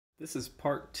This is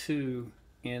part 2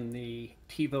 in the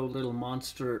Tevo Little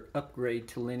Monster upgrade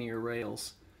to linear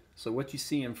rails. So what you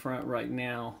see in front right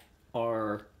now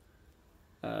are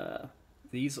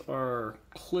these are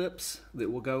clips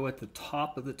that will go at the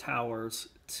top of the towers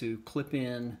to clip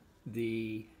in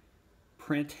the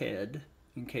print head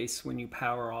in case when you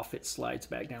power off it slides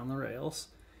back down the rails.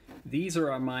 These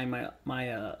are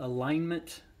my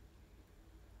alignment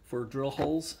for drill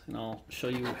holes, and I'll show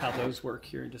you how those work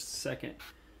here in just a second.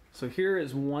 So here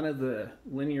is one of the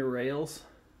linear rails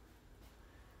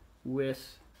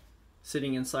with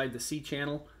sitting inside the C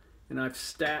channel, and I've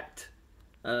stacked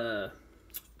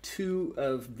two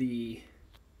of the,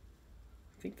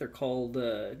 I think they're called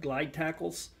glide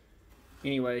tackles.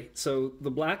 Anyway, so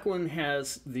the black one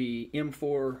has the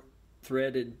M4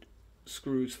 threaded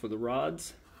screws for the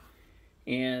rods,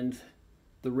 and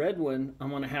the red one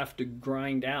I'm going to have to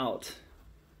grind out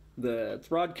the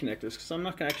rod connectors because I'm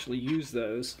not going to actually use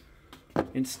those.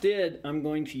 Instead, I'm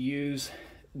going to use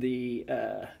the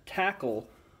tackle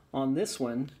on this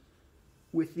one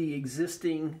with the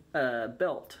existing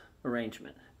belt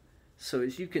arrangement. So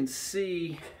as you can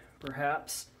see,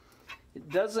 perhaps, it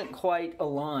doesn't quite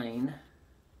align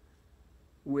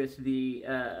with the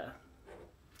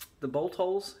bolt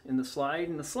holes in the slide,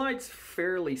 and the slide's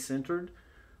fairly centered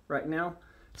right now.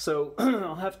 So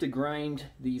I'll have to grind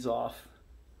these off.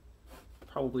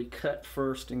 Probably cut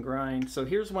first and grind. So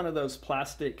here's one of those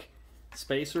plastic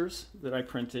spacers that I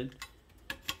printed,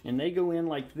 and they go in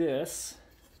like this,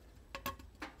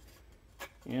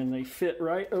 and they fit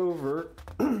right over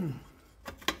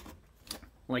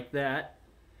like that.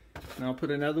 And I'll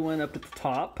put another one up at the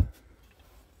top.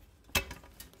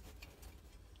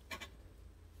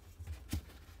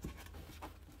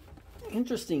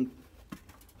 Interesting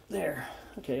there.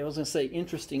 Okay, I was going to say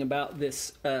interesting about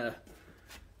this,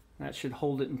 that should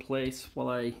hold it in place while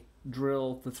I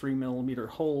drill the 3mm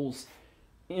holes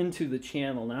into the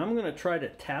channel. Now I'm going to try to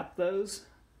tap those.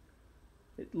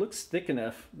 It looks thick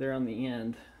enough there on the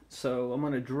end, so I'm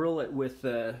going to drill it with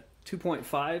a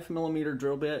 2.5mm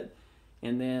drill bit,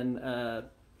 and then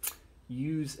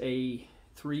use a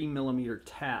 3mm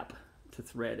tap to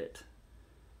thread it.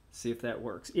 See if that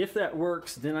works. If that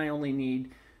works, then I only need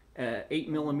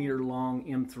 8mm long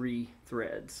M3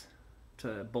 threads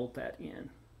to bolt that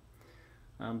in.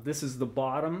 This is the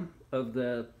bottom of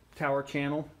the tower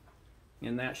channel,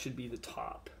 and that should be the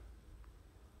top.